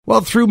Well,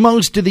 through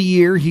most of the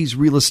year, he's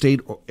real estate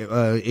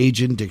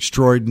agent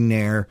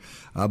extraordinaire.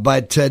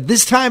 But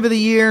this time of the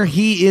year,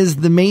 he is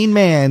the main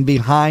man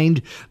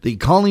behind the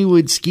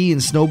Collingwood Ski and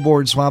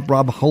Snowboard Swap.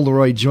 Rob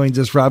Holroyd joins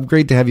us. Rob,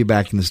 great to have you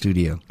back in the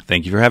studio.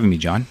 Thank you for having me,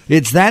 John.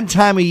 It's that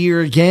time of year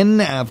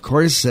again. Of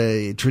course,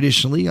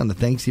 traditionally on the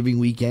Thanksgiving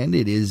weekend,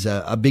 it is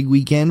a big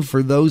weekend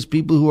for those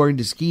people who are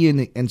into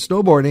skiing and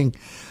snowboarding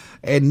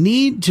and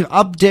need to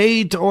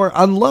update or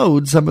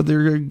unload some of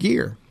their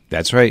gear.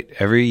 That's right.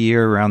 Every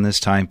year around this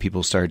time,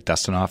 people start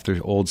dusting off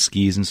their old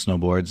skis and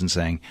snowboards and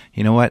saying,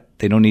 you know what?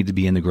 They don't need to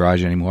be in the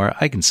garage anymore.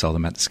 I can sell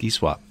them at the ski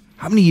swap.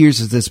 How many years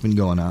has this been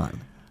going on?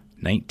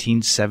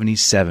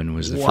 1977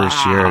 was the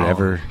first year it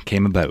ever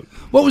came about.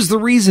 What was the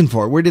reason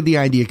for it? Where did the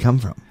idea come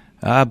from?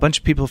 A bunch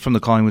of people from the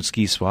Collingwood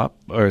Ski Swap,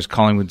 or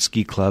Collingwood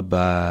Ski Club,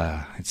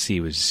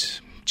 it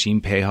was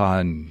Gene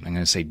Peha and I'm going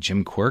to say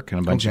Jim Quirk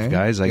and a bunch of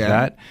guys like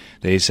that.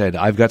 They said,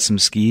 I've got some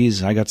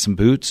skis, I got some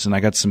boots, and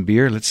I got some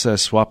beer. Let's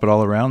swap it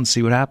all around and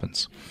see what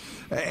happens.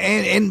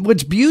 And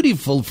what's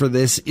beautiful for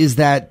this is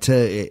that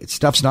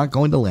stuff's not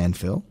going to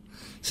landfill.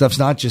 Stuff's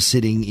not just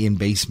sitting in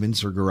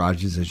basements or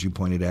garages, as you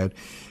pointed out.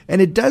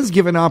 And it does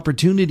give an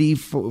opportunity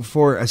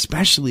for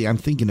especially, I'm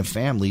thinking of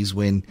families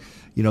when,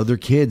 you know, their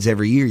kids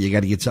every year, you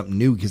got to get something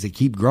new because they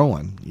keep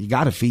growing. You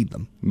got to feed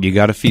them. You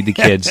got to feed the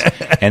kids.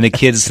 And the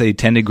kids, they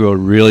tend to grow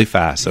really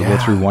fast. They'll go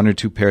through 1 or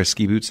 2 pairs of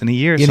ski boots in a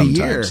year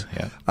sometimes.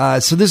 Yeah.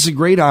 So this is a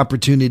great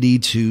opportunity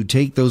to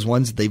take those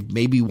ones that they've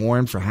maybe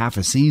worn for half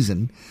a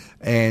season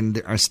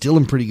and are still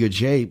in pretty good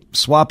shape,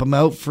 swap them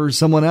out for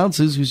someone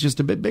else's who's just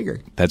a bit bigger.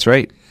 That's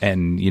right.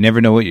 And you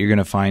never know what you're going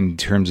to find in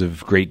terms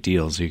of great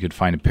deals. You could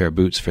find a pair of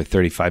boots for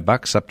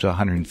 $35 up to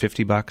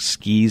 $150,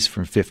 skis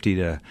from $50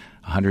 to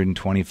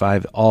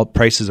 $125. All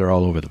prices are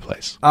all over the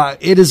place.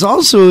 It is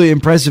also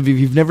impressive if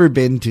you've never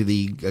been to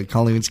the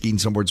Collingwood Ski and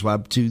Snowboard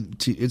Swap.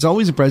 It's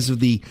always impressive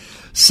the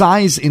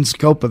size and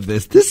scope of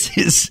this.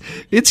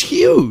 It's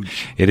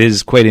huge. It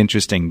is quite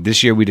interesting.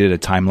 This year we did a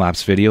time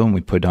lapse video and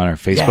we put it on our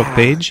Facebook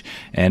page,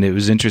 and it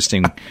was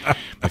interesting.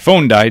 My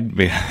phone died.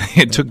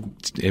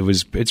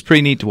 It's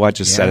pretty neat to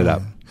watch us set it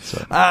up.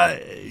 So.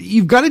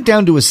 You've got it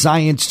down to a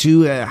science,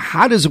 too.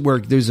 How does it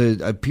work? There's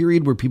a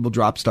period where people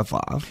drop stuff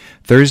off.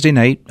 Thursday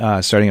night,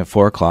 starting at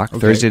 4 o'clock,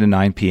 Thursday to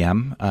 9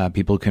 p.m.,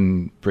 people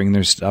can bring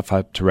their stuff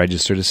up to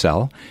register to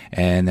sell.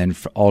 And then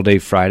all day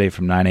Friday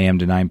from 9 a.m.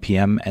 to 9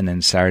 p.m., and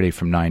then Saturday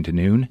from 9 to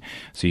noon.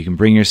 So you can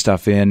bring your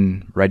stuff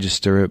in,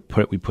 register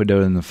it, we put it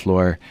out on the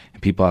floor,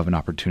 and people have an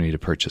opportunity to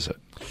purchase it.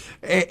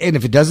 And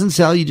if it doesn't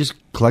sell, you just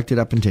collect it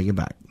up and take it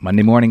back.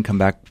 Monday morning, come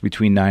back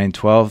between 9 and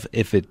 12.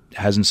 If it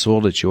hasn't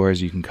sold, it's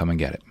yours. You can come and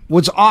get it.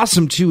 What's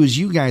awesome, too, is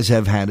you guys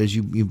have had, as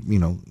you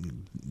know,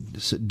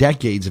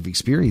 decades of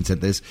experience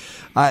at this.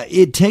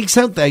 It takes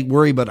out that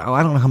worry about,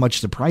 I don't know how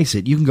much to price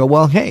it. You can go,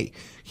 well, hey,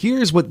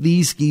 here's what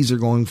these skis are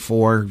going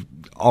for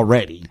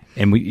already.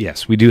 And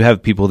we do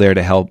have people there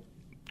to help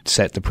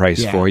set the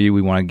price for you.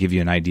 We want to give you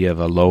an idea of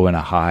a low and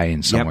a high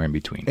and somewhere in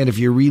between. And if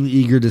you're really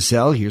eager to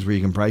sell, here's where you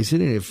can price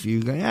it. And if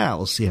you go,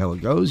 we'll see how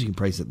it goes, you can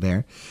price it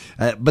there.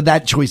 But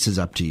that choice is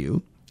up to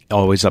you.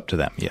 Always up to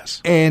them,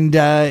 yes. And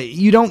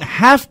you don't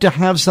have to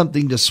have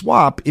something to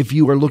swap if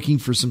you are looking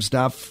for some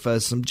stuff,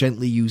 some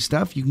gently used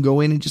stuff. You can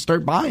go in and just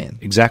start buying.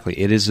 Exactly.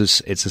 It's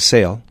a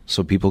sale,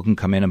 so people can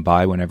come in and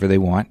buy whenever they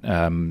want.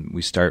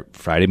 We start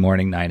Friday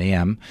morning, 9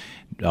 a.m.,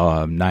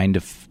 9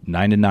 to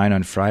 9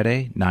 on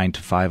Friday, 9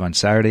 to 5 on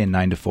Saturday, and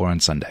 9 to 4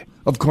 on Sunday.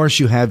 Of course,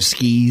 you have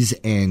skis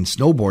and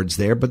snowboards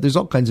there, but there's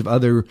all kinds of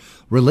other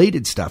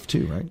related stuff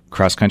too, right?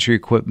 Cross-country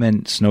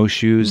equipment,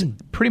 snowshoes,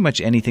 pretty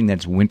much anything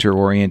that's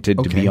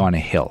winter-oriented to be on a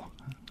hill.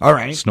 All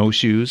right.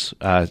 Snowshoes,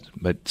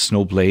 but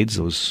snow blades,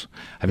 those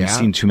I haven't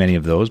seen too many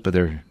of those, but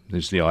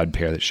there's the odd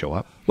pair that show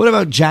up. What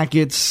about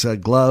jackets,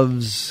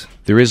 gloves?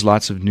 There is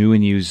lots of new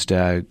and used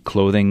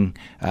clothing.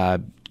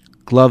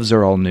 Gloves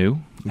are all new.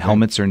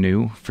 Helmets are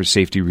new for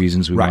safety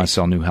reasons. We want to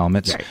sell new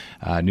helmets,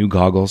 new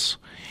goggles,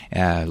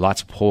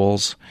 lots of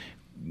poles,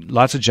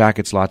 lots of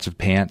jackets, lots of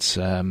pants.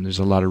 There's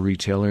a lot of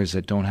retailers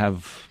that don't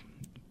have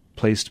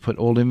place to put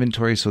old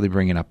inventory, so they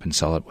bring it up and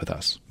sell it with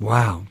us.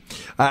 Wow.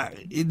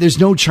 There's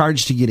no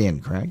charge to get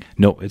in, correct?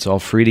 No, it's all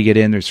free to get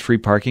in. There's free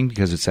parking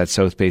because it's at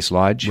South Base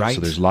Lodge,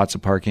 so there's lots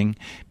of parking.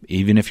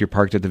 Even if you're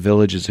parked at the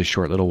Village, it's a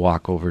short little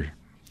walk over.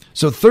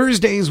 So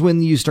Thursdays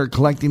when you start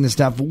collecting the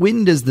stuff,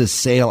 when does the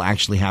sale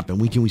actually happen?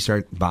 When can we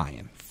start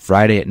buying?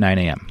 Friday at 9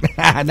 a.m.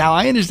 Now,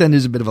 I understand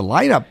there's a bit of a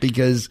lineup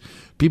because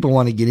people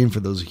want to get in for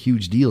those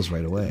huge deals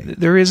right away.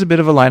 There is a bit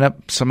of a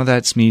lineup. Some of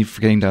that's me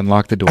forgetting to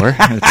unlock the door.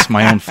 It's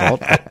my own fault.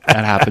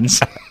 That happens.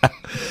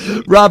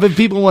 Rob, if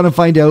people want to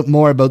find out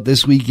more about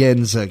this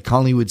weekend's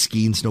Collingwood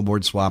Ski and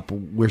Snowboard Swap,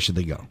 where should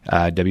they go?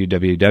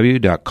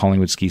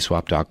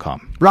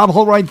 www.collingwoodskiswap.com. Rob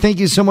Holroyd, thank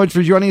you so much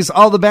for joining us.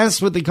 All the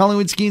best with the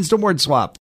Collingwood Ski and Snowboard Swap.